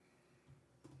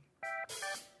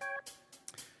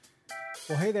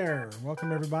Well, hey there.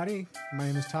 Welcome, everybody. My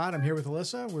name is Todd. I'm here with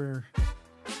Alyssa. We're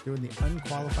doing the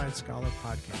Unqualified Scholar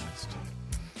podcast.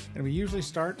 And we usually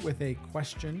start with a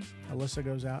question. Alyssa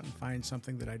goes out and finds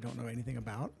something that I don't know anything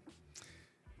about.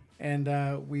 And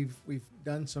we've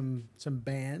done some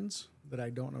bands that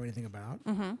I don't know anything about.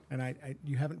 Mm-hmm. And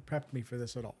you haven't prepped me for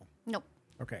this at all. Nope.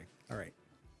 Okay. All right.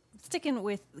 Sticking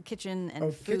with the kitchen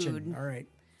and food. Kitchen. All right.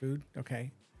 Food.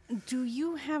 Okay. Do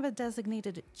you have a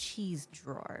designated cheese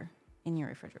drawer in your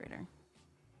refrigerator?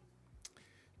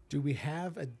 Do we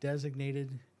have a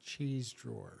designated cheese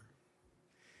drawer?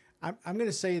 I'm going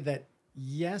to say that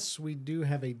yes, we do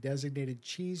have a designated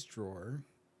cheese drawer,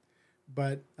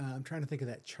 but I'm trying to think of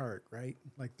that chart, right?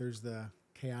 Like there's the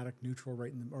chaotic neutral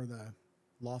right in the, or the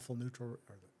lawful neutral, or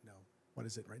what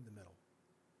is it right in the middle?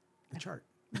 The chart.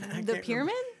 The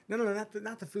pyramid? Remember. No,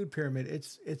 not the food pyramid.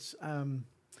 It's I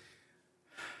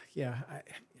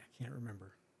can't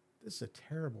remember. This is a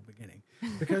terrible beginning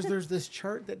because there's this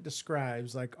chart that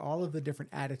describes like all of the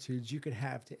different attitudes you could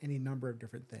have to any number of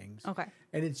different things. Okay.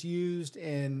 And it's used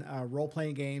in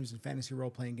role-playing games and fantasy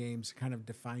role-playing games to kind of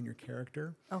define your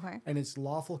character. Okay. And it's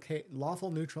lawful,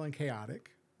 neutral, and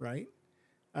chaotic, right?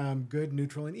 Good,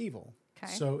 neutral, and evil.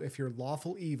 Okay. So if you're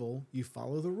lawful evil, you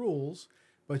follow the rules,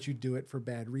 but you do it for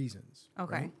bad reasons.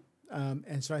 Okay. Right?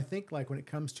 And so I think like when it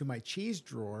comes to my cheese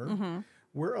drawer, Mm-hmm.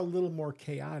 we're a little more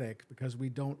chaotic because we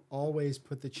don't always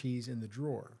put the cheese in the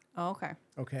drawer. Oh, okay.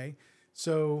 Okay.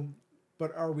 So,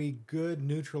 but are we good,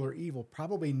 neutral, or evil?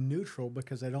 Probably neutral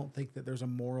because I don't think that there's a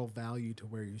moral value to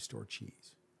where you store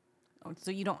cheese. Oh,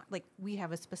 so you don't, like, we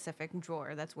have a specific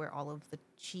drawer. That's where all of the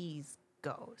cheese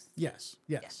goes. Yes.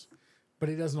 But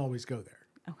it doesn't always go there.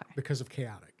 Okay. Because of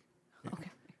chaotic. Yeah.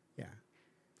 Okay. Yeah.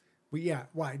 Well, yeah.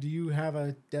 Why? Do you have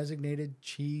a designated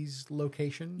cheese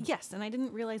location? Yes, and I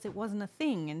didn't realize it wasn't a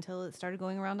thing until it started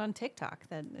going around on TikTok,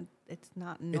 that it's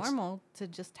not normal to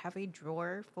just have a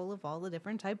drawer full of all the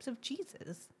different types of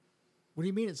cheeses. What do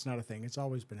you mean it's not a thing? It's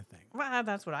always been a thing. Well,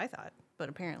 that's what I thought, but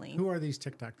apparently... Who are these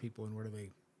TikTok people and what are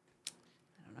they?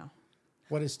 I don't know.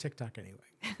 What is TikTok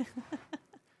anyway?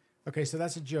 Okay, so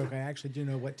that's a joke. I actually do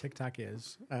know what TikTok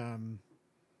is.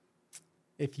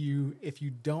 If you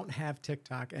don't have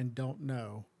TikTok and don't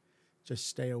know, just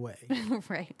stay away.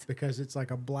 Right. Because it's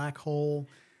like a black hole.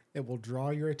 It will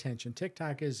draw your attention.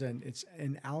 TikTok is it's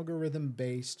an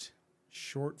algorithm-based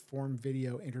short-form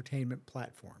video entertainment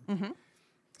platform. Mm-hmm.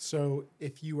 So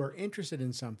if you are interested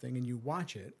in something and you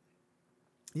watch it,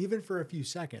 even for a few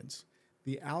seconds,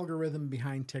 the algorithm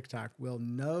behind TikTok will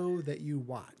know that you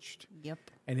watched. Yep.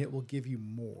 And it will give you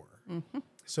more. Mm-hmm.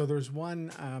 So there's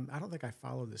one, I don't think I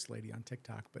follow this lady on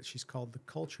TikTok, but she's called the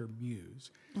Culture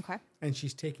Muse. Okay. And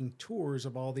she's taking tours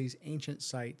of all these ancient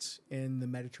sites in the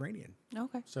Mediterranean.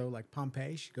 Okay. So like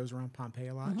Pompeii, she goes around Pompeii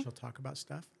a lot. Mm-hmm. She'll talk about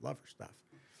stuff. Love her stuff.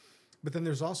 But then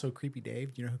there's also Creepy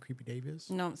Dave. Do you know who Creepy Dave is?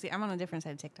 No, see, I'm on a different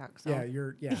side of TikTok. So.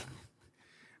 Yeah.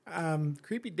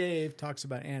 Creepy Dave talks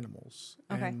about animals.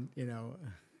 Okay. And,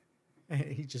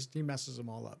 he messes them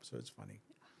all up. So it's funny.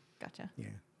 Gotcha. Yeah.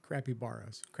 Crappy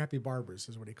barbers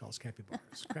is what he calls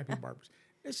capybaras. Crappy barbers.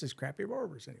 This is crappy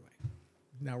barbers anyway.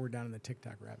 Now we're down in the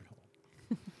TikTok rabbit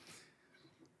hole.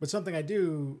 But something I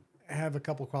do have a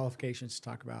couple qualifications to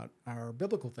talk about are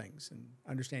biblical things and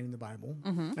understanding the Bible.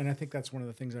 Mm-hmm. And I think that's one of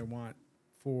the things I want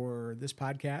for this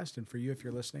podcast and for you if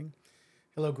you're listening.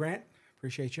 Hello, Grant.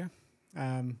 Appreciate you.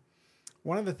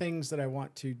 One of the things that I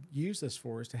want to use this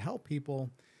for is to help people,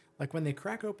 like when they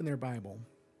crack open their Bible,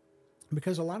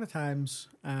 because a lot of times,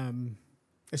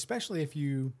 especially if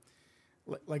you,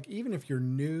 like even if you're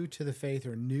new to the faith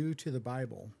or new to the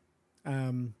Bible,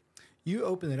 you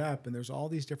open it up and there's all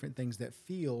these different things that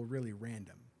feel really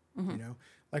random, Mm-hmm.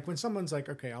 Like when someone's like,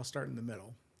 okay, I'll start in the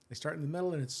middle. They start in the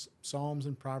middle and it's Psalms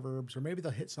and Proverbs, or maybe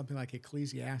they'll hit something like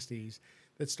Ecclesiastes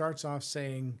that starts off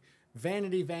saying,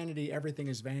 vanity, vanity, everything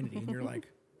is vanity. And you're like,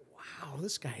 wow,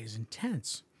 this guy is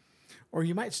intense. Or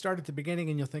you might start at the beginning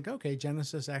and you'll think, okay,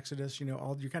 Genesis, Exodus, you're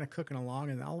kind of cooking along.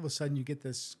 And all of a sudden you get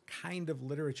this kind of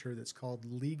literature that's called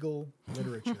legal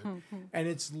literature. And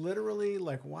it's literally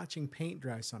like watching paint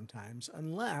dry sometimes,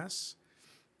 unless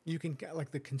you can get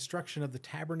like the construction of the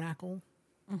tabernacle,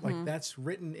 like that's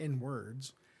written in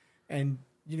words. And,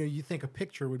 you think a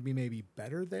picture would be maybe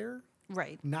better there.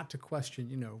 Right. Not to question,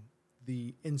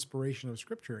 the inspiration of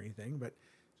scripture or anything, but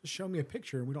just show me a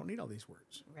picture and we don't need all these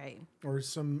words. Right. Or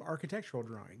some architectural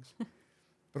drawings.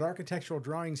 But architectural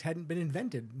drawings hadn't been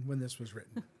invented when this was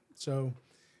written. So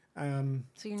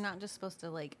So you're not just supposed to,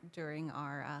 like, during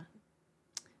our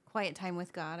quiet time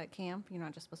with God at camp. You're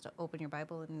not just supposed to open your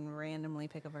Bible and randomly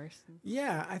pick a verse.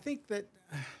 Yeah, I think that,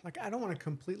 like, I don't want to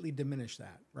completely diminish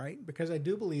that, right? Because I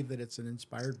do believe that it's an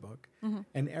inspired book.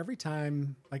 And every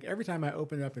time I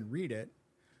open it up and read it,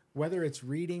 whether it's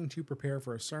reading to prepare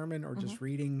for a sermon or just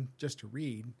reading just to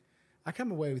read, I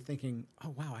come away with thinking,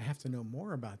 oh, wow, I have to know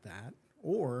more about that.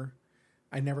 Or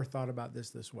I never thought about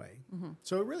this way.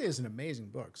 So it really is an amazing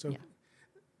book. So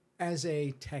as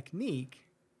a technique,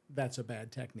 that's a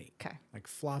bad technique. Okay. Like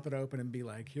flop it open and be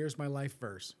like, here's my life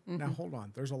verse. Now, hold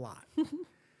on. There's a lot.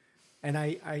 And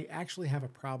I actually have a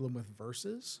problem with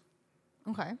verses.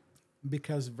 Okay.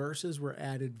 Because verses were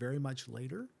added very much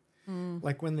later.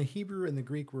 Like when the Hebrew and the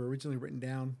Greek were originally written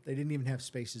down, they didn't even have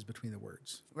spaces between the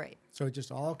words. Right. So it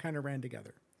just all kind of ran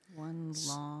together. One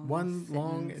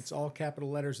long, it's all capital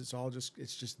letters.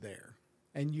 It's just there.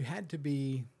 And you had to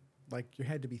be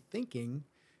thinking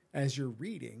as you're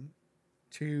reading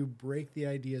to break the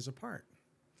ideas apart.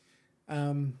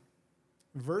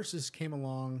 Verses came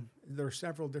along. There are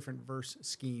several different verse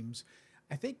schemes.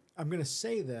 I think I'm going to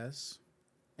say this,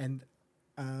 and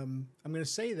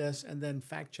then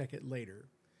fact check it later.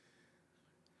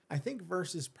 I think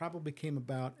verses probably came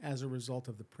about as a result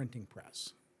of the printing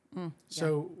press.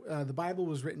 So the Bible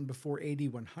was written before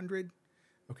AD 100,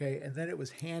 okay, and then it was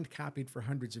hand copied for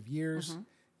hundreds of years.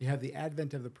 You have the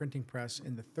advent of the printing press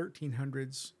in the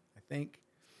 1300s, I think.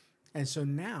 And so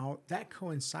now that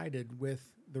coincided with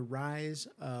the rise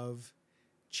of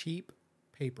cheap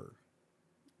paper,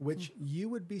 which you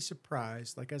would be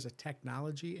surprised, like as a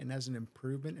technology and as an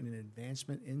improvement and an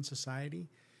advancement in society,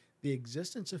 the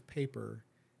existence of paper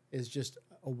is just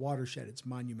a watershed. It's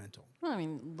monumental. Well, I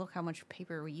mean, look how much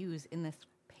paper we use in this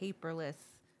paperless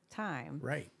time.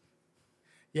 Right.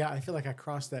 Yeah, I feel like I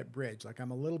crossed that bridge. Like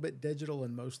I'm a little bit digital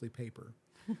and mostly paper.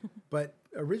 But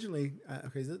originally,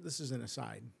 this is an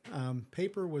aside.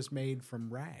 Paper was made from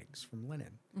rags, from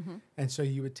linen. And so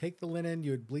you would take the linen,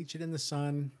 you would bleach it in the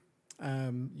sun.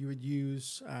 You would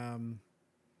use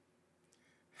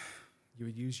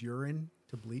urine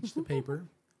to bleach the paper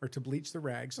or to bleach the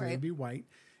rags so they'd be white.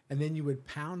 And then you would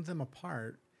pound them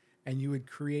apart and you would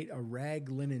create a rag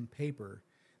linen paper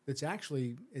that's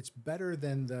actually, it's better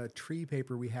than the tree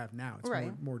paper we have now.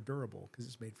 It's more durable because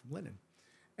it's made from linen.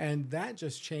 And that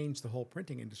just changed the whole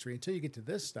printing industry until you get to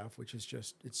this stuff, which is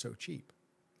just, it's so cheap.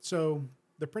 So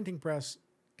the printing press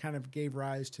kind of gave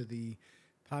rise to the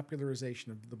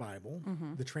popularization of the Bible.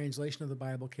 The translation of the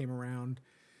Bible came around.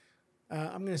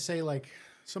 I'm going to say like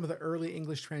some of the early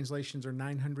English translations are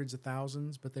 900s of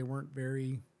thousands, but they weren't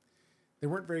very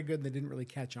good and they didn't really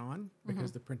catch on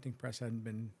because the printing press hadn't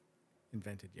been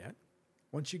invented yet.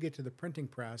 Once you get to the printing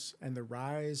press and the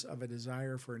rise of a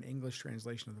desire for an English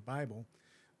translation of the Bible,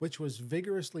 which was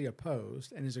vigorously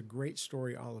opposed and is a great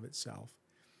story all of itself.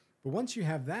 But once you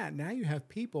have that, now you have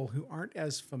people who aren't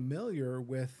as familiar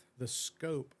with the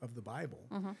scope of the Bible.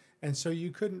 And so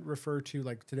you couldn't refer to,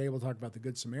 like today we'll talk about the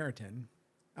Good Samaritan.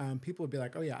 People would be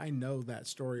like, oh yeah, I know that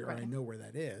story or I know where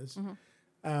that is.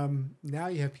 Now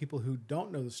you have people who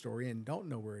don't know the story and don't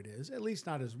know where it is, at least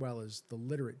not as well as the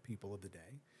literate people of the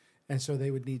day. And so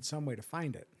they would need some way to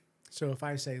find it. So if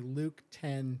I say Luke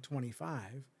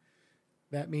 10:25,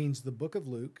 that means the book of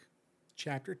Luke,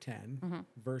 chapter 10,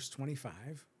 verse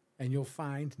 25, and you'll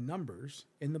find numbers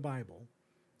in the Bible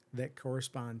that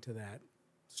correspond to that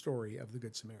story of the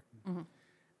Good Samaritan.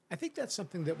 I think that's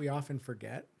something that we often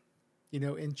forget,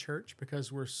 in church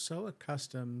because we're so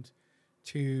accustomed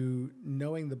to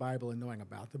knowing the Bible and knowing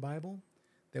about the Bible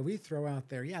that we throw out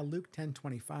there, Luke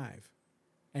 10:25.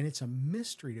 And it's a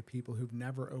mystery to people who've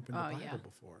never opened the Bible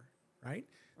before, right?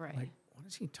 Right. Like, what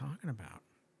is he talking about?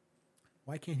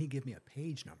 Why can't he give me a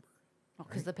page number? Well,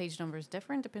 because the page number is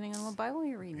different depending on what Bible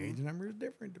you're reading. Page number is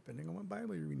different depending on what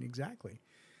Bible you're reading, exactly.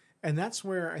 And that's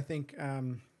where I think,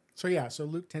 so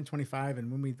Luke 10:25, and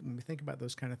when we think about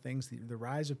those kind of things, the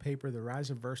rise of paper, the rise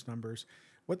of verse numbers,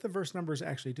 what the verse numbers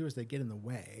actually do is they get in the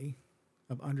way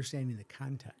of understanding the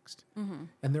context.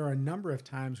 And there are a number of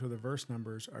times where the verse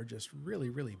numbers are just really,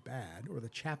 really bad, or the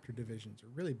chapter divisions are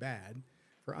really bad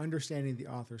for understanding the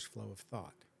author's flow of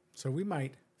thought. So we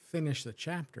might finish the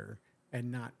chapter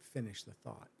and not finish the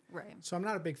thought. Right. So I'm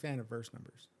not a big fan of verse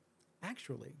numbers.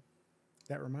 Actually,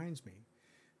 that reminds me,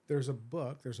 there's a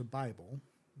Bible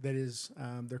that is,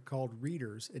 they're called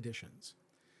Reader's Editions.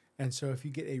 And so if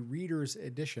you get a Reader's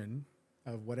Edition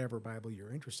of whatever Bible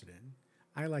you're interested in,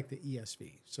 I like the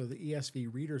ESV. So the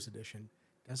ESV Reader's Edition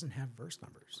doesn't have verse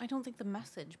numbers. I don't think the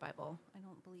Message Bible, I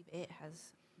don't believe it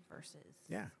has verses.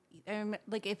 Yeah.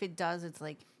 Like if it does, it's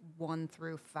like 1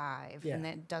 through 5, Yeah. and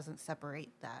it doesn't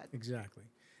separate that. Exactly.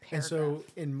 Paragraph. And so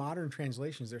in modern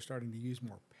translations, they're starting to use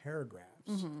more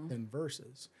paragraphs than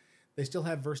verses. They still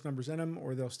have verse numbers in them,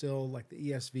 or they'll still, like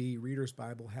the ESV Reader's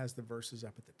Bible has the verses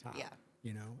up at the top. Yeah.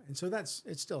 You know, and so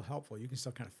it's still helpful. You can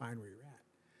still kind of find where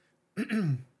you're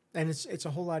at. And it's a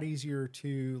whole lot easier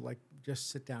to like just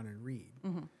sit down and read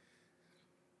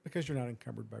because you're not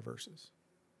encumbered by verses.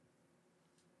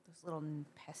 Those little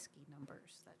pesky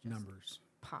numbers that just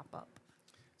pop up.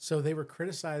 So they were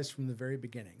criticized from the very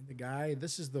beginning. The guy,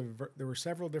 there were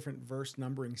several different verse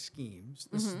numbering schemes.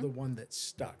 This is the one that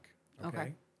stuck.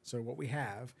 Okay. So what we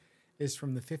have is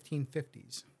from the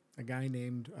 1550s, a guy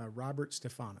named Robert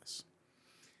Stephanus.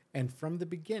 And from the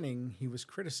beginning, he was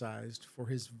criticized for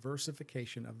his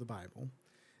versification of the Bible.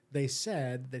 They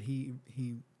said that he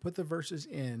put the verses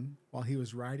in while he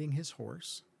was riding his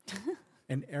horse,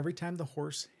 and every time the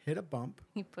horse hit a bump,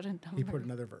 he put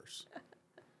another verse.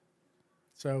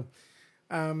 So,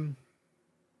 so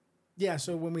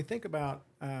when we think about,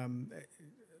 I'm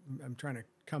trying to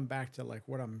come back to like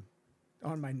what I'm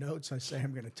on my notes, I say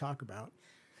I'm going to talk about,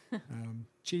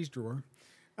 cheese drawer.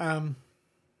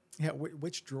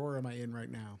 Which drawer am I in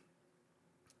right now?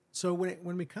 So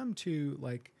when we come to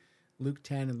like Luke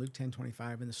 10 and Luke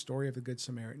 10:25 and the story of the Good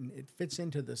Samaritan, it fits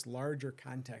into this larger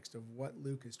context of what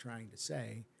Luke is trying to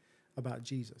say about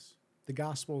Jesus. The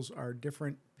Gospels are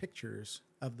different pictures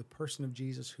of the person of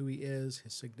Jesus, who he is,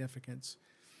 his significance.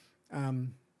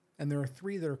 And there are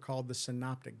three that are called the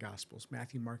Synoptic Gospels,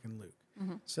 Matthew, Mark, and Luke.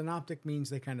 Synoptic means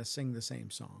they kind of sing the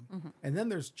same song. And then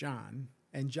there's John,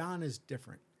 and John is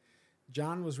different.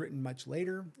 John was written much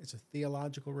later. It's a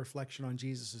theological reflection on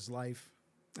Jesus' life.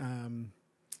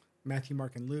 Matthew,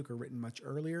 Mark, and Luke are written much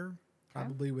earlier,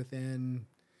 probably within,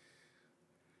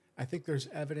 I think there's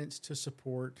evidence to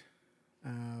support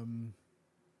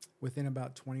within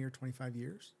about 20 or 25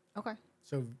 years. Okay.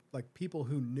 So like people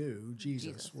who knew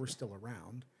Jesus were still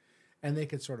around, and they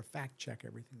could sort of fact check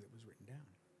everything that was written down.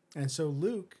 And so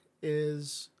Luke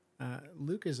is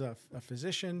a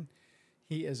physician.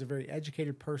 He is a very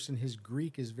educated person. His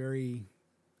Greek is very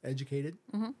educated.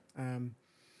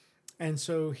 And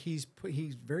so he's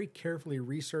very carefully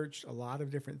researched a lot of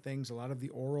different things, a lot of the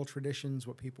oral traditions,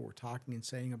 what people were talking and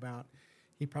saying about.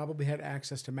 He probably had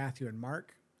access to Matthew and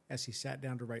Mark as he sat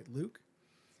down to write Luke.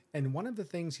 And one of the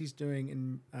things he's doing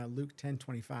in Luke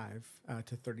 10:25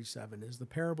 to 37 is the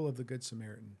parable of the Good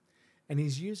Samaritan. And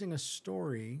he's using a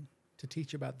story to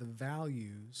teach about the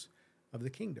values of the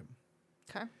kingdom.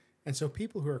 Okay. And so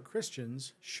people who are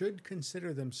Christians should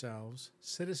consider themselves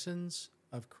citizens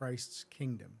of Christ's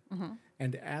kingdom.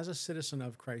 And as a citizen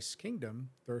of Christ's kingdom,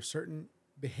 there are certain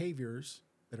behaviors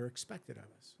that are expected of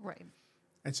us. Right.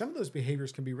 And some of those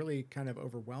behaviors can be really kind of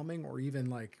overwhelming or even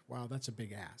like, wow, that's a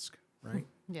big ask, right?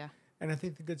 Yeah. And I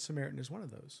think the Good Samaritan is one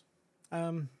of those.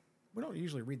 We don't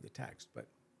usually read the text, but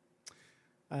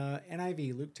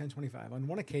NIV, Luke 10:25. On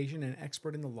one occasion, an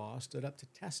expert in the law stood up to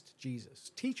test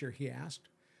Jesus. Teacher, he asked,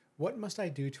 what must I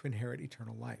do to inherit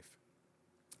eternal life?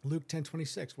 Luke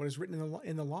 10:26. What is written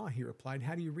in the law? He replied.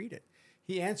 How do you read it?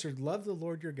 He answered, love the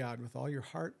Lord your God with all your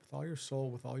heart, with all your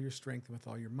soul, with all your strength, and with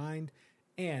all your mind,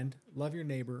 and love your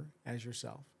neighbor as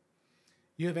yourself.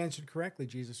 You have answered correctly,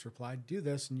 Jesus replied. Do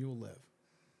this and you will live.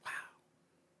 Wow.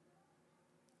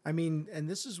 I mean, and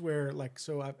this is where, like,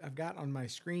 so I've got on my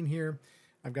screen here,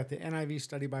 I've got the NIV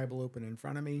Study Bible open in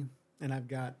front of me, and I've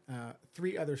got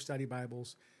 3 other study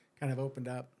Bibles kind of opened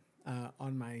up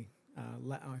on my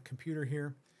computer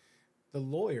here. The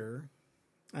lawyer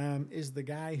is the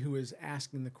guy who is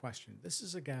asking the question. This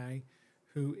is a guy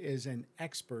who is an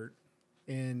expert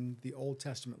in the Old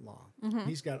Testament law.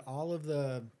 He's got all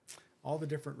the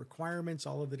different requirements,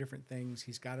 all of the different things.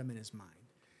 He's got them in his mind.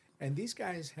 And these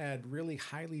guys had really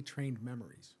highly trained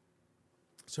memories.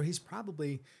 So he's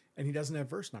probably, and he doesn't have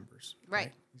verse numbers.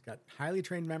 Right. He's got highly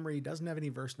trained memory. He doesn't have any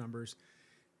verse numbers.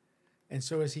 And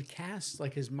so as he casts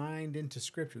like his mind into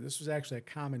Scripture, this was actually a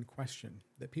common question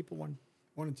that people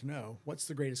wanted to know. What's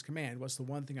the greatest command? What's the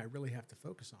one thing I really have to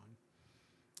focus on?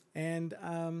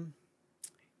 And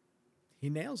he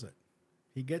nails it.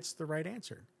 He gets the right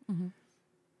answer.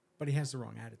 But he has the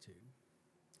wrong attitude.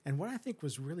 And what I think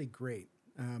was really great,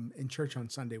 in church on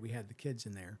Sunday, we had the kids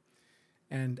in there.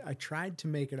 And I tried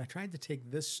to take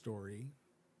this story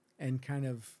and kind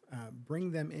of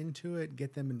bring them into it,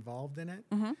 get them involved in it.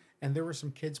 And there were some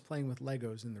kids playing with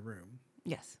Legos in the room.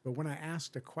 Yes. But when I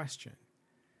asked a question,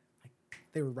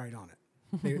 they were right on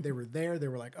it. They were there. They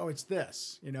were like, oh, it's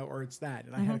this, or it's that.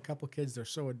 And I had a couple kids, they're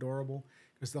so adorable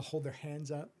because they'll hold their hands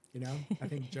up, I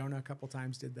think Jonah a couple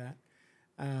times did that.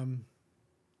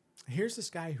 Here's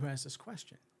this guy who has this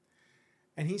question.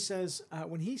 And he says,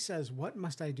 when he says, what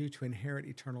must I do to inherit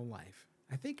eternal life?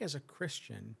 I think as a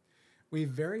Christian, we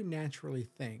very naturally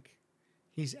think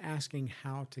He's asking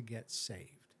how to get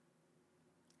saved.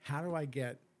 How do I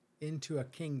get into a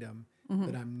kingdom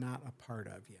that I'm not a part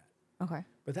of yet? Okay.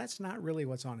 But that's not really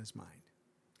what's on his mind.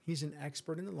 He's an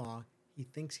expert in the law. He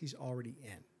thinks he's already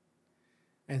in.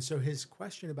 And so his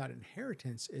question about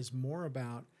inheritance is more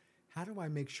about, how do I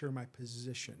make sure my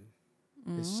position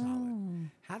is solid?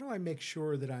 How do I make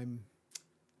sure that I'm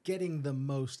getting the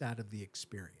most out of the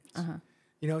experience?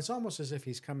 You know, it's almost as if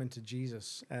he's coming to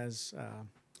Jesus as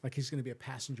like he's going to be a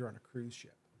passenger on a cruise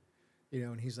ship. You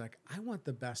know, and he's like, I want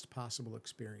the best possible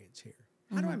experience here.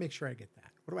 How do I make sure I get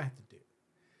that? What do I have to do?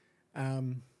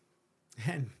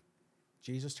 And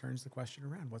Jesus turns the question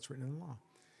around. What's written in the law?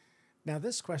 Now,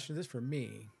 this question, this for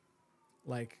me,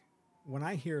 like when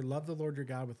I hear love the Lord your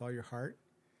God with all your heart,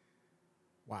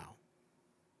 wow,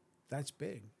 that's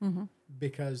big.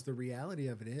 Because the reality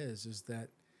of it is that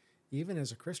even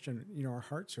as a Christian, you know, our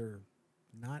hearts are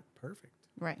not perfect.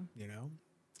 Right. You know,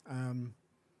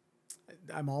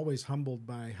 I'm always humbled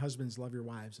by husbands love your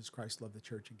wives as Christ loved the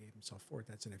church and gave himself for it.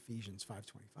 That's in Ephesians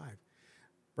 5:25.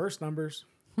 Verse numbers.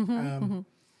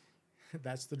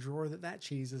 That's the drawer that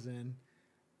cheese is in.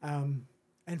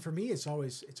 And for me, it's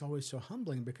always so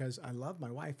humbling because I love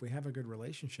my wife. We have a good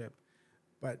relationship.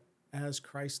 But as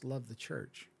Christ loved the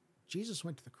church, Jesus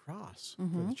went to the cross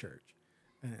for the church.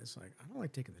 And it's like, I don't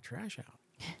like taking the trash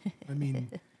out. I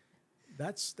mean,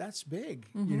 that's big.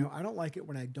 You know, I don't like it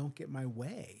when I don't get my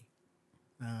way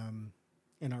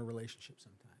in our relationship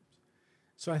sometimes.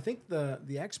 So I think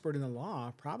the expert in the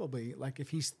law probably, like if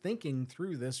he's thinking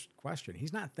through this question,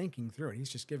 he's not thinking through it. He's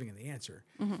just giving it the answer.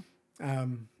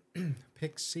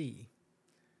 Pick C.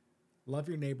 Love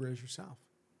your neighbor as yourself.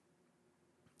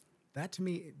 That to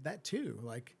me, that too,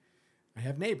 like I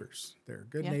have neighbors. They're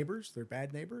good neighbors. They're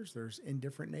bad neighbors. There's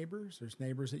indifferent neighbors. There's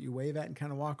neighbors that you wave at and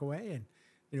kind of walk away. And,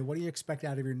 you know, what do you expect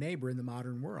out of your neighbor in the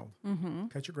modern world?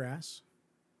 Cut your grass.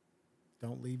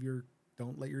 Don't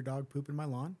let your dog poop in my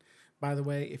lawn. By the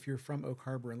way, if you're from Oak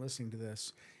Harbor and listening to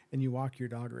this and you walk your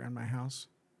dog around my house,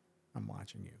 I'm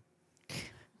watching you.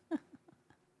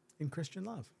 In Christian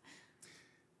love.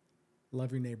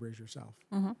 Love your neighbor as yourself.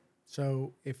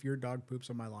 So if your dog poops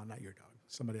on my lawn, not your dog,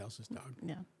 somebody else's dog.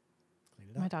 Yeah. Clean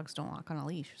it up. My dogs don't walk on a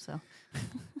leash, so.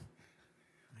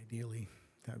 Ideally,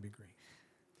 that would be great.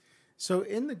 So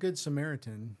in the Good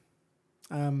Samaritan,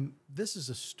 this is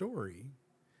a story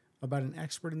about an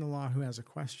expert in the law who has a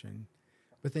question,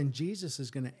 but then Jesus is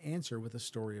going to answer with a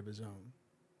story of his own.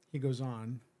 He goes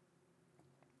on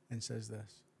and says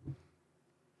this.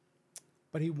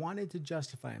 But he wanted to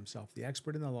justify himself. The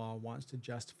expert in the law wants to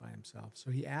justify himself.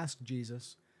 So he asked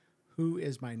Jesus, who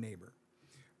is my neighbor?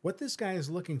 What this guy is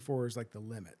looking for is like the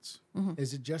limits.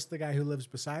 Is it just the guy who lives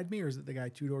beside me, or is it the guy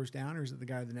 2 doors down, or is it the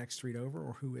guy the next street over,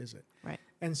 or who is it? Right.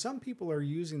 And some people are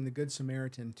using the Good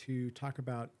Samaritan to talk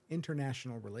about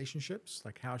international relationships,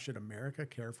 like how should America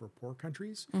care for poor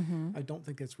countries? I don't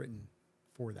think it's written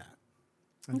for that.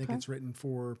 I think it's written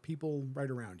for people right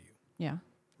around you. Yeah.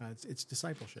 It's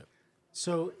discipleship.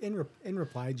 So in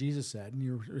reply, Jesus said, and he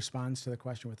responds to the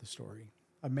question with a story.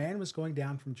 A man was going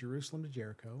down from Jerusalem to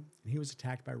Jericho, and he was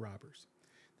attacked by robbers.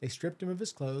 They stripped him of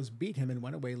his clothes, beat him, and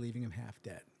went away, leaving him half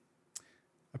dead.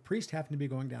 A priest happened to be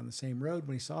going down the same road.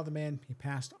 When he saw the man, he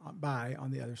passed by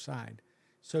on the other side.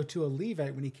 So to a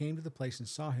Levite, when he came to the place and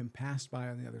saw him, passed by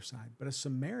on the other side. But a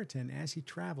Samaritan, as he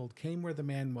traveled, came where the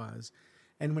man was,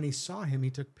 and when he saw him, he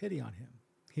took pity on him.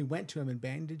 He went to him and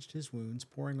bandaged his wounds,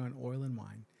 pouring on oil and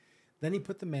wine. Then he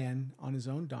put the man on his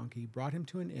own donkey, brought him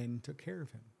to an inn, and took care of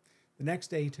him. The next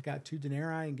day he took out 2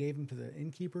 denarii and gave them to the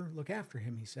innkeeper. Look after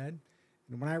him, he said,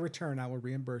 and when I return, I will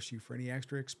reimburse you for any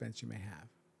extra expense you may have.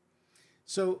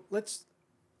 So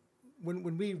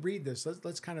when we read this,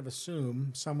 let's kind of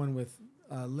assume someone with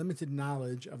limited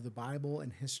knowledge of the Bible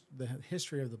and the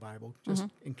history of the Bible just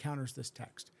encounters this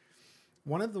text.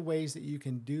 One of the ways that you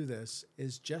can do this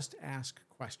is just ask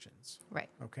questions. Right.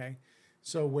 Okay?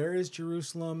 So where is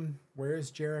Jerusalem? Where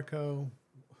is Jericho?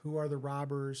 Who are the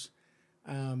robbers?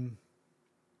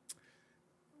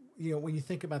 You know, when you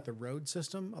think about the road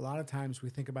system, a lot of times we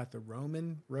think about the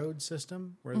Roman road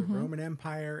system, where the Roman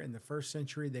Empire in the 1st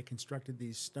century, they constructed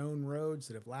these stone roads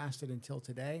that have lasted until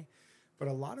today. But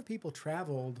a lot of people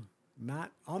traveled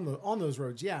not on those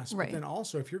roads, yes, right. But then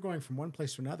also if you're going from one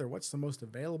place to another, what's the most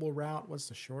available route? What's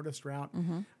the shortest route?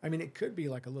 I mean, it could be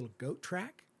like a little goat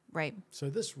track. Right.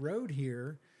 So this road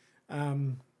here,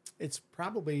 it's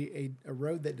probably a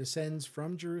road that descends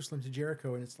from Jerusalem to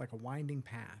Jericho, and it's like a winding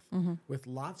path with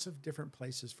lots of different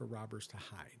places for robbers to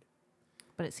hide.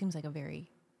 But it seems like a very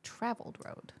traveled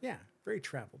road. Yeah, very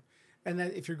traveled. And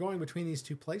then if you're going between these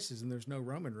two places and there's no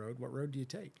Roman road, what road do you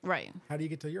take? Right. How do you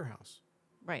get to your house?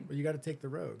 Right. Well, you got to take the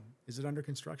road. Is it under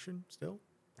construction still?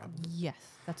 Probably. Yes.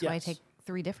 That's why I Yes. take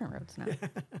 3 different roads now.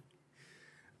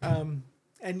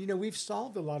 And, you know, we've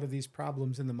solved a lot of these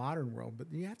problems in the modern world, but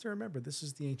you have to remember, this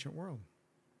is the ancient world.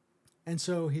 And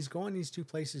so he's going these 2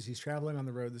 places. He's traveling on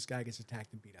the road. This guy gets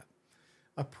attacked and beat up.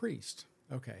 A priest.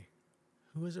 Okay.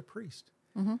 Who is a priest?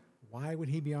 Mm-hmm. Why would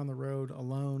he be on the road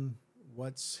alone?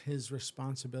 What's his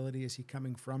responsibility? Is he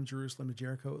coming from Jerusalem to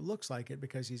Jericho? It looks like it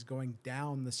because he's going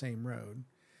down the same road.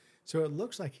 So it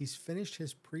looks like he's finished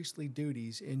his priestly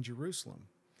duties in Jerusalem.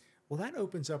 Well, that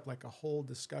opens up like a whole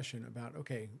discussion about,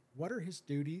 okay, what are his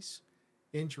duties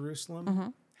in Jerusalem? Mm-hmm.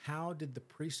 How did the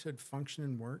priesthood function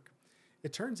and work?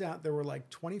 It turns out there were like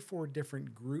 24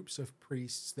 different groups of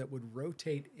priests that would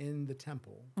rotate in the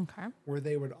temple, Okay. where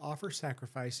they would offer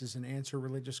sacrifices and answer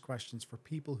religious questions for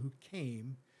people who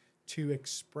came to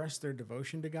express their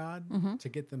devotion to God, Mm-hmm. to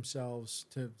get themselves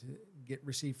to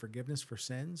receive forgiveness for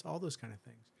sins, all those kind of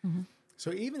things. Mm-hmm.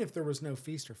 So even if there was no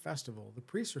feast or festival, the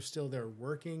priests are still there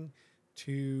working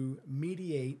to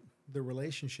mediate the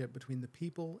relationship between the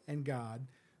people and God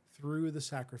through the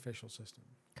sacrificial system.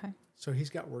 Okay. So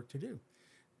he's got work to do.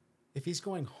 If he's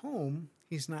going home,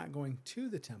 he's not going to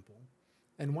the temple.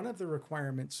 And one of the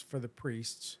requirements for the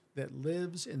priests that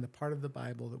lives in the part of the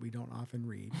Bible that we don't often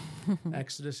read,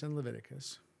 Exodus and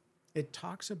Leviticus, it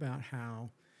talks about how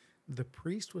the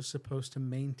priest was supposed to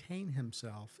maintain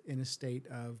himself in a state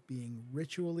of being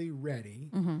ritually ready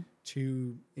Mm-hmm.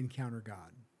 to encounter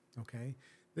God. Okay?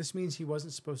 This means he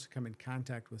wasn't supposed to come in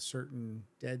contact with certain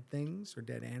dead things or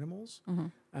dead animals.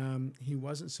 Mm-hmm. He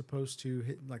wasn't supposed to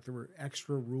hit, like there were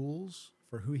extra rules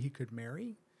for who he could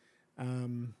marry.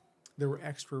 There were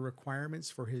extra requirements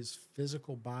for his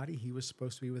physical body. He was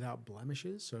supposed to be without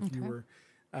blemishes. So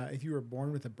if you were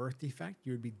born with a birth defect,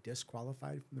 you would be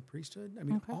disqualified from the priesthood. I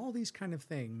mean, Okay. all these kind of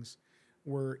things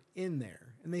were in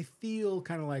there, and they feel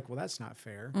kind of like, well, that's not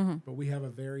fair. Mm-hmm. But we have a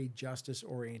very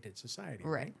justice-oriented society,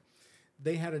 Right.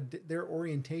 They had their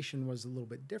orientation was a little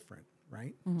bit different,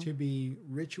 right? Mm-hmm. To be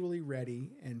ritually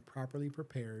ready and properly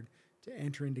prepared to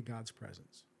enter into God's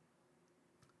presence.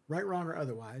 Right, wrong, or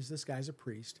otherwise, this guy's a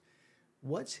priest.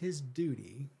 What's his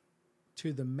duty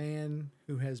to the man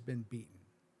who has been beaten?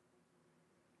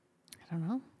 I don't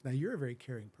know. Now, you're a very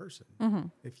caring person. Mm-hmm.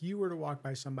 If you were to walk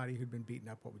by somebody who'd been beaten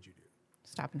up, what would you do?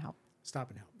 Stop and help. Stop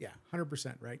and help. Yeah,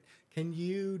 100%, right? Can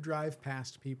you drive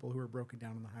past people who are broken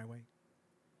down on the highway?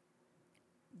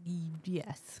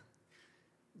 Yes.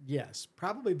 Yes,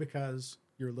 probably because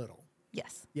you're little.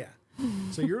 Yes. Yeah.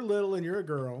 So you're little and you're a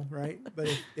girl, right? But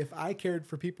if I cared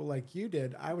for people like you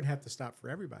did, I would have to stop for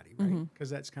everybody, right? Because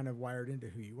that's kind of wired into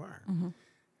who you are. Mm-hmm.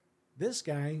 This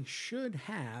guy should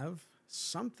have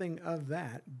something of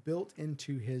that built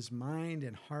into his mind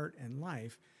and heart and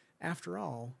life. After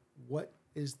all, what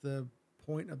is the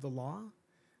point of the law?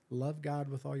 Love God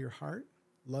with all your heart.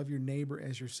 Love your neighbor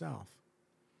as yourself.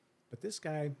 But this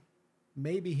guy,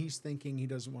 maybe he's thinking he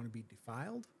doesn't want to be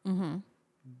defiled. Mm-hmm.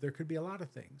 There could be a lot of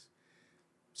things.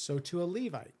 So to a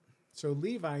Levite. So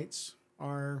Levites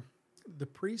are, the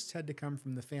priests had to come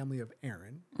from the family of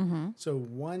Aaron. Mm-hmm. So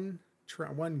one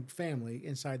family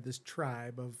inside this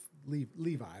tribe of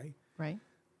Levi. Right.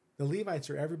 The Levites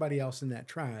are everybody else in that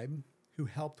tribe who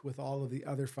helped with all of the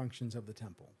other functions of the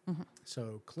temple. Mm-hmm.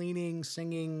 So cleaning,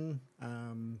 singing,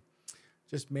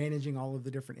 just managing all of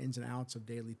the different ins and outs of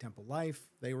daily temple life.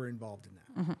 They were involved in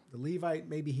that. Mm-hmm. The Levite,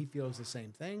 maybe he feels the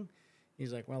same thing.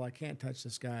 He's like, well, I can't touch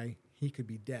this guy. He could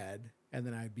be dead, and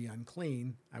then I'd be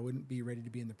unclean. I wouldn't be ready to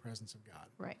be in the presence of God.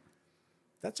 Right.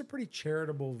 That's a pretty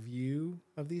charitable view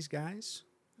of these guys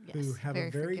who Yes. have Very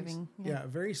a very forgiving. a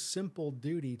very simple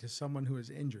duty to someone who is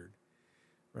injured,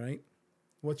 right?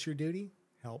 What's your duty?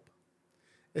 Help.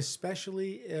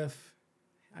 Especially if,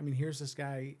 I mean, here's this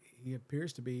guy, he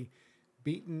appears to be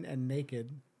beaten and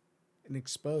naked and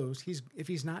exposed. If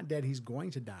he's not dead, he's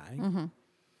going to die. Mm-hmm.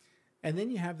 And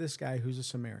then you have this guy who's a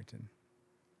Samaritan.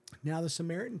 Now, the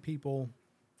Samaritan people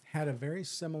had a very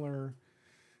similar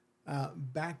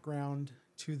background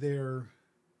to their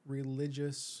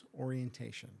religious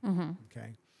orientation. Mm-hmm.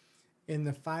 Okay. In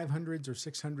the 500s or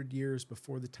 600 years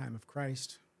before the time of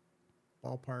Christ,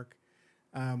 ballpark,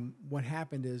 what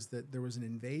happened is that there was an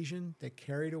invasion that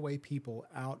carried away people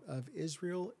out of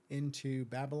Israel into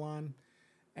Babylon.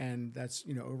 And that's,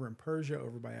 over in Persia,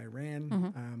 over by Iran.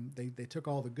 Mm-hmm. They took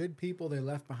all the good people. They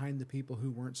left behind the people who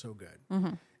weren't so good.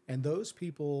 Mm-hmm. And those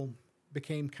people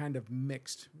became kind of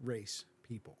mixed race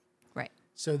people. Right.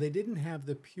 So they didn't have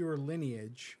the pure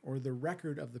lineage or the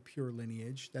record of the pure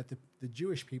lineage that the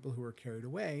Jewish people who were carried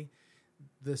away,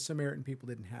 the Samaritan people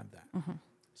didn't have that. Mm-hmm.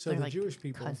 So They're the like Jewish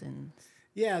people, cousins.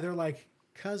 yeah, they're like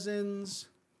cousins,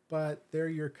 but they're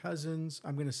your cousins.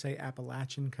 I'm going to say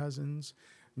Appalachian cousins.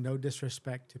 No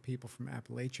disrespect to people from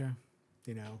Appalachia,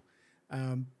 you know.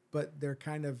 But they're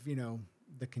kind of, you know,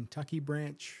 the Kentucky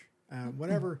branch,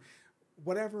 whatever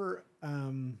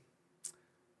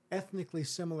ethnically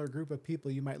similar group of people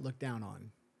you might look down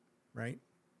on, right?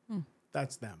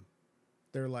 That's them.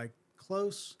 They're like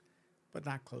close, but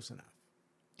not close enough.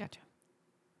 Gotcha.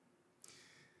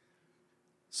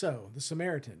 So the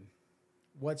Samaritan,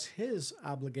 what's his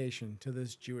obligation to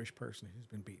this Jewish person who's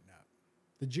been beaten up?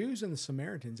 The Jews and the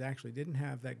Samaritans actually didn't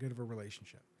have that good of a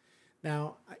relationship.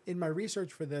 Now, in my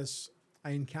research for this,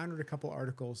 I encountered a couple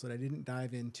articles that I didn't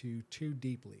dive into too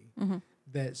deeply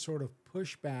that sort of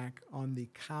push back on the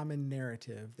common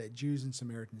narrative that Jews and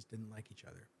Samaritans didn't like each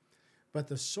other. But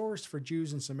the source for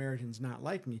Jews and Samaritans not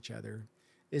liking each other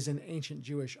is an ancient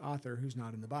Jewish author who's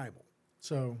not in the Bible.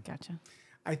 So Gotcha.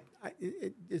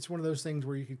 It's one of those things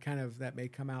where you could kind of, that may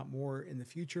come out more in the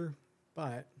future,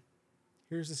 but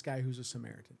here's this guy who's a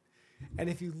Samaritan. And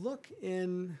if you look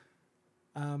in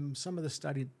some of the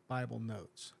study Bible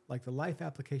notes, like the Life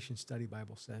Application Study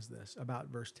Bible says this about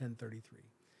verse 1033.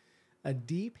 A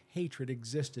deep hatred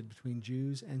existed between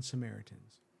Jews and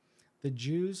Samaritans. The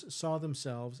Jews saw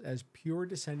themselves as pure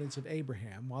descendants of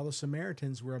Abraham, while the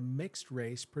Samaritans were a mixed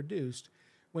race produced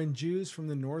when Jews from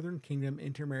the northern kingdom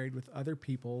intermarried with other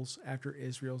peoples after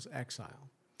Israel's exile.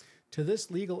 To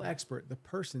this legal expert, the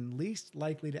person least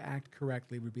likely to act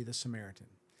correctly would be the Samaritan.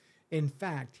 In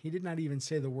fact, he did not even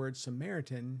say the word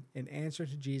Samaritan in answer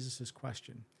to Jesus'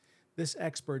 question. This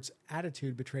expert's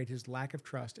attitude betrayed his lack of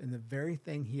trust in the very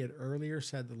thing he had earlier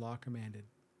said the law commanded,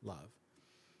 love.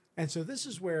 And so this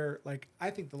is where, like, I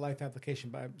think the Life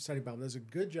Application Study Bible does a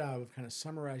good job of kind of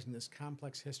summarizing this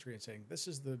complex history and saying, this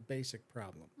is the basic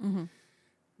problem.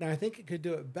 Now, I think it could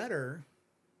do it better.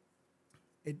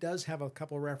 It does have a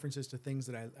couple of references to things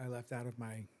that I left out of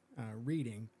my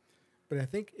reading, but I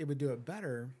think it would do it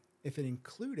better if it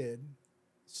included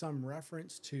some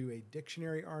reference to a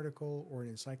dictionary article or an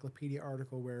encyclopedia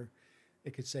article where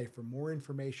it could say, for more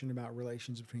information about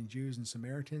relations between Jews and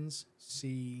Samaritans,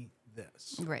 see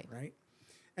this. Right.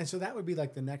 And so that would be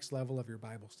like the next level of your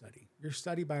Bible study. Your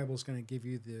study Bible is going to give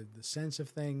you the sense of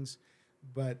things,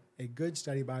 but a good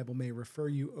study Bible may refer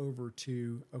you over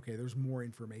to, okay, there's more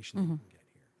information that you can get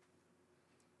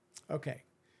here. Okay,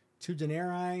 2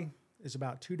 denarii is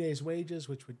about 2 days' wages,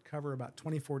 which would cover about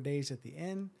 24 days at the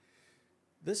end.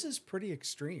 This is pretty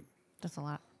extreme. That's a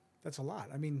lot. That's a lot.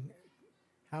 I mean,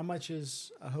 how much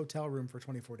is a hotel room for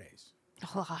 24 days?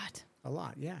 A lot. A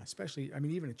lot, yeah. Especially, I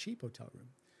mean, even a cheap hotel room.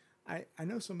 I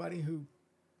know somebody who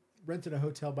rented a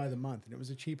hotel by the month, and it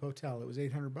was a cheap hotel. It was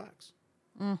 $800.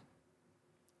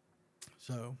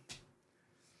 So,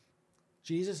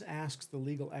 Jesus asks the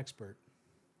legal expert,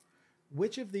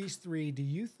 which of these three do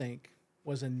you think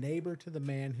was a neighbor to the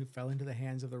man who fell into the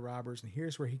hands of the robbers? And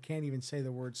here's where he can't even say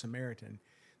the word Samaritan.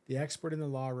 The expert in the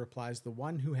law replies, the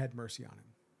one who had mercy on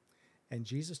him. And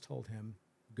Jesus told him,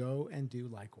 go and do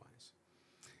likewise.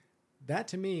 That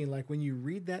to me, like when you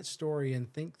read that story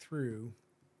and think through,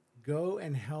 go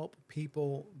and help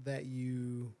people that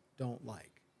you don't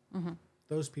like.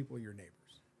 Those people are your neighbors.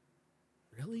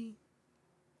 Really?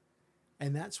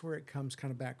 And that's where it comes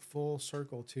kind of back full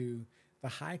circle to the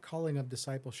high calling of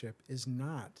discipleship is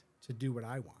not to do what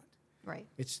I want. Right.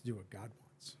 It's to do what God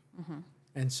wants.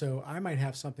 And so I might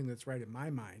have something that's right in my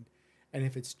mind. And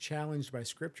if it's challenged by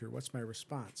Scripture, what's my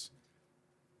response?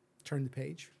 Turn the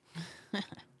page?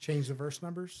 Change the verse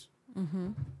numbers?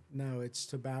 No, it's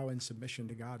to bow in submission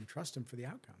to God and trust Him for the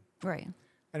outcome. Right.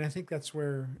 And I think that's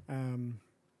where,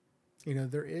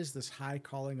 there is this high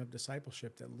calling of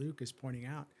discipleship that Luke is pointing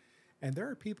out. And there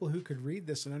are people who could read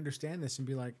this and understand this and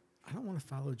be like, I don't want to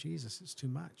follow Jesus. It's too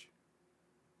much.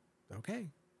 Okay.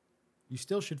 You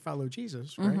still should follow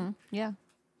Jesus, right? Yeah.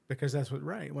 Because that's what's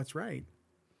right.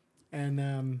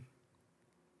 And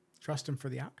trust Him for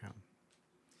the outcome.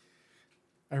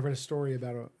 I read a story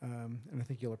about, and I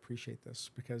think you'll appreciate this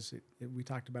because we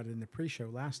talked about it in the pre-show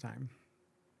last time.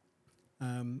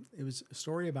 It was a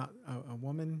story about a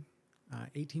woman,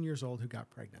 18 years old, who got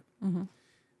pregnant.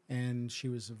 And she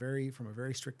was from a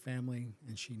very strict family,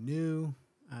 and she knew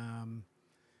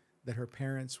that her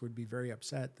parents would be very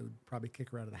upset. They would probably kick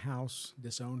her out of the house,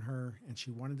 disown her, and she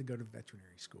wanted to go to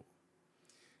veterinary school.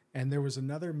 And there was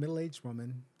another middle-aged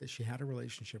woman that she had a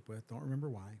relationship with, don't remember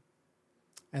why.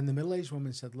 And the middle-aged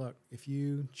woman said, look, if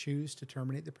you choose to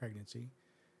terminate the pregnancy,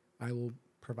 I will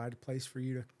provide a place for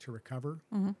you to recover.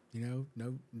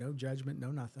 No judgment,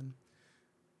 no nothing.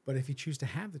 But if you choose to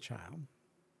have the child,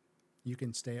 you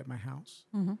can stay at my house,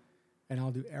 and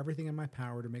I'll do everything in my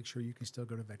power to make sure you can still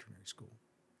go to veterinary school.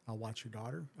 I'll watch your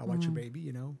daughter. I'll watch your baby,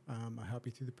 you know. I'll help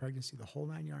you through the pregnancy, the whole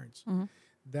 9 yards.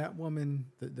 That woman,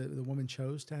 the woman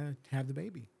chose to have the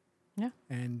baby. Yeah.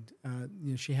 And,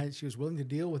 you know, she was willing to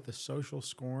deal with the social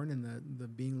scorn and the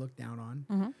being looked down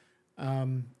on.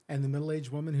 And the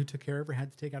middle-aged woman who took care of her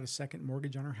had to take out a second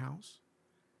mortgage on her house.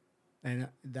 And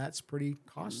that's pretty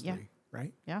costly,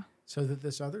 right? Yeah. So that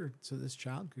this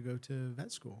child could go to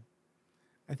vet school.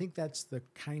 I think that's the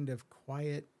kind of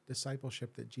quiet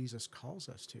discipleship that Jesus calls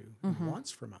us to and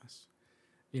wants from us.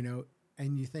 You know,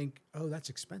 and you think, oh, that's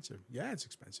expensive. Yeah, it's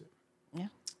expensive. Yeah.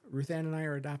 Ruth Ann and I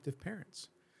are adoptive parents.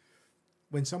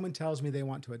 When someone tells me they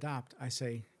want to adopt, I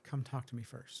say, come talk to me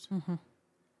first.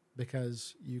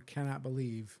 Because you cannot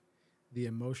believe the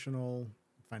emotional,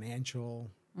 financial,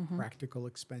 practical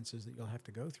expenses that you'll have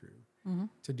to go through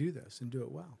to do this and do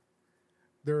it well.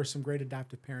 There are some great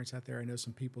adoptive parents out there. I know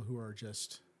some people who are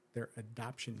just, they're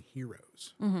adoption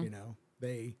heroes. You know,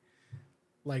 they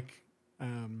like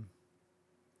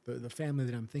the family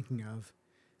that I'm thinking of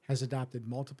has adopted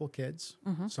multiple kids,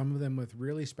 some of them with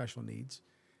really special needs.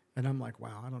 And I'm like,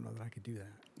 wow, I don't know that I could do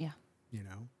that. Yeah. You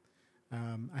know,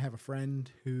 I have a friend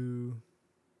who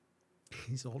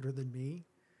he's older than me.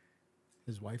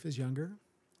 His wife is younger,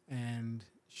 and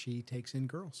she takes in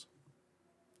girls,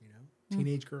 you know,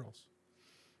 teenage girls.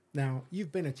 Now,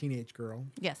 you've been a teenage girl.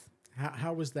 Yes.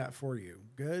 How was that for you?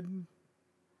 Good?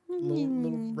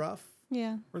 Little rough?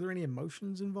 Yeah. Were there any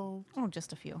emotions involved? Oh,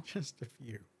 just a few. Just a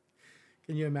few.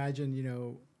 Can you imagine, you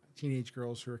know, teenage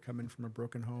girls who are coming from a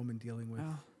broken home and dealing with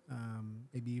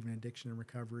maybe even addiction and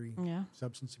recovery,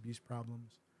 substance abuse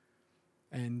problems,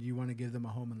 and you want to give them a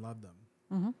home and love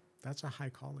them? That's a high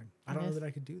calling. I don't know that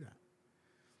I could do that.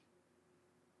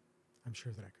 I'm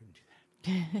sure that I couldn't do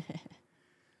that.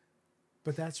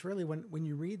 But that's really when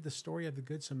you read the story of the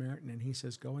Good Samaritan and he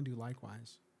says, go and do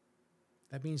likewise.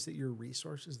 That means that your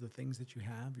resources, the things that you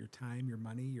have, your time, your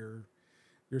money, your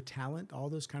talent, all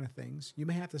those kind of things, you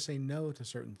may have to say no to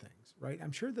certain things, right?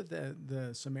 I'm sure that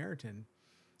the Samaritan,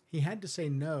 he had to say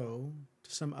no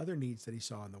to some other needs that he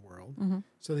saw in the world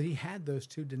so that he had those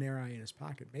 2 denarii in his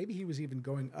pocket. Maybe he was even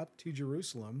going up to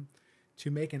Jerusalem to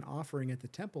make an offering at the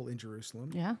temple in Jerusalem.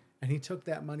 Yeah. And he took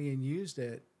that money and used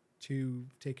it to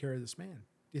take care of this man.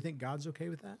 Do you think God's okay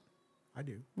with that? I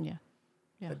do. Yeah.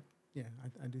 Yeah.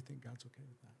 I do think God's okay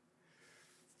with that.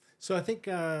 So I think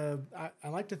I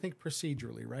like to think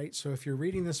procedurally, right? So if you're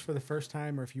reading this for the first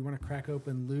time, or if you want to crack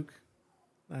open Luke,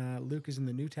 Luke is in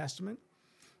the New Testament.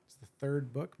 It's the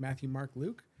 3rd book, Matthew, Mark,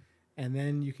 Luke. And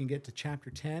then you can get to chapter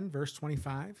 10, verse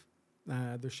 25.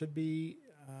 There should be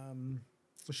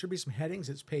some headings.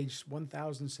 It's page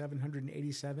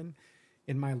 1787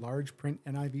 in my large print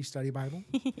NIV study Bible.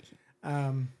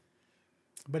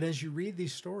 But as you read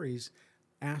these stories,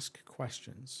 ask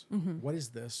questions. What is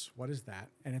this? What is that?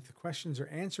 And if the questions are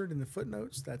answered in the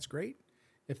footnotes, that's great.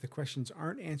 If the questions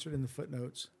aren't answered in the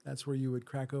footnotes, that's where you would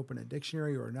crack open a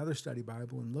dictionary or another study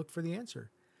Bible and look for the answer.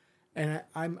 And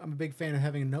I'm a big fan of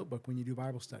having a notebook when you do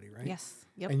Bible study, right? Yes.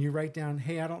 Yep. And you write down,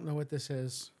 hey, I don't know what this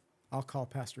is. I'll call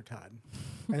Pastor Todd.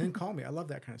 And then call me. I love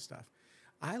that kind of stuff.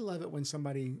 I love it when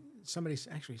somebody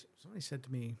said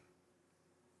to me,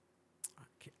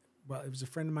 well, it was a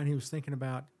friend of mine who was thinking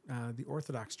about the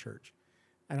Orthodox Church.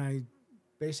 And I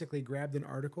basically grabbed an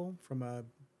article from a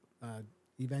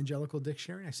evangelical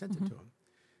dictionary and I sent it to him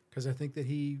because I think that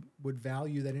he would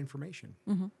value that information.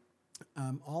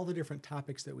 All the different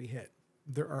topics that we hit.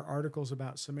 There are articles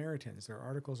about Samaritans. There are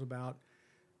articles about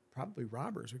probably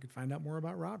robbers. We could find out more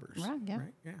about robbers. Right, yeah.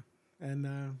 Right? Yeah. And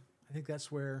I think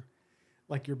that's where,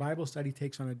 like, your Bible study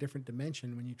takes on a different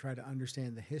dimension when you try to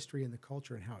understand the history and the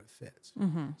culture and how it fits,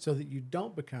 so that you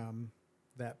don't become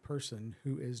that person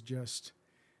who is just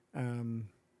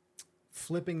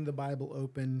flipping the Bible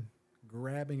open,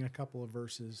 grabbing a couple of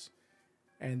verses,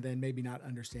 and then maybe not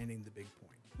understanding the big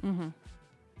point.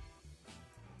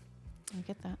 I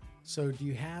get that. So do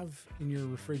you have in your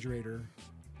refrigerator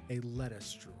a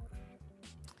lettuce drawer?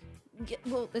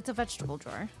 Well, it's a vegetable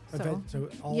drawer. So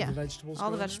all the vegetables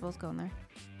all the vegetables go in there.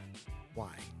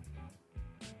 Why?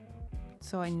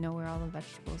 So I know where all the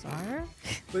vegetables are.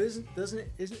 But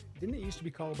didn't it used to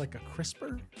be called like a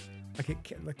crisper?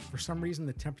 Like for some reason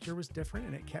the temperature was different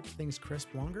and it kept things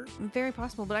crisp longer? Very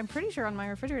possible, but I'm pretty sure on my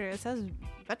refrigerator it says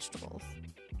vegetables.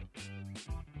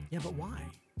 Yeah, but why?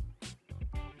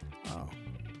 Oh,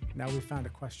 now we found a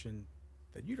question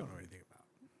that you don't know anything about.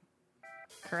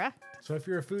 Correct. So if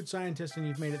you're a food scientist and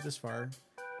you've made it this far,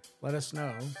 let us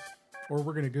know, or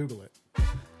we're going to Google it.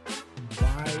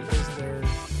 Why is there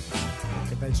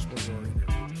a vegetable drawer in there?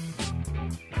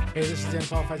 Hey, this is Dan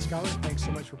Qualified Scholar. Thanks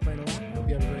so much for playing along. Hope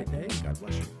you have a great day. God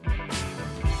bless you.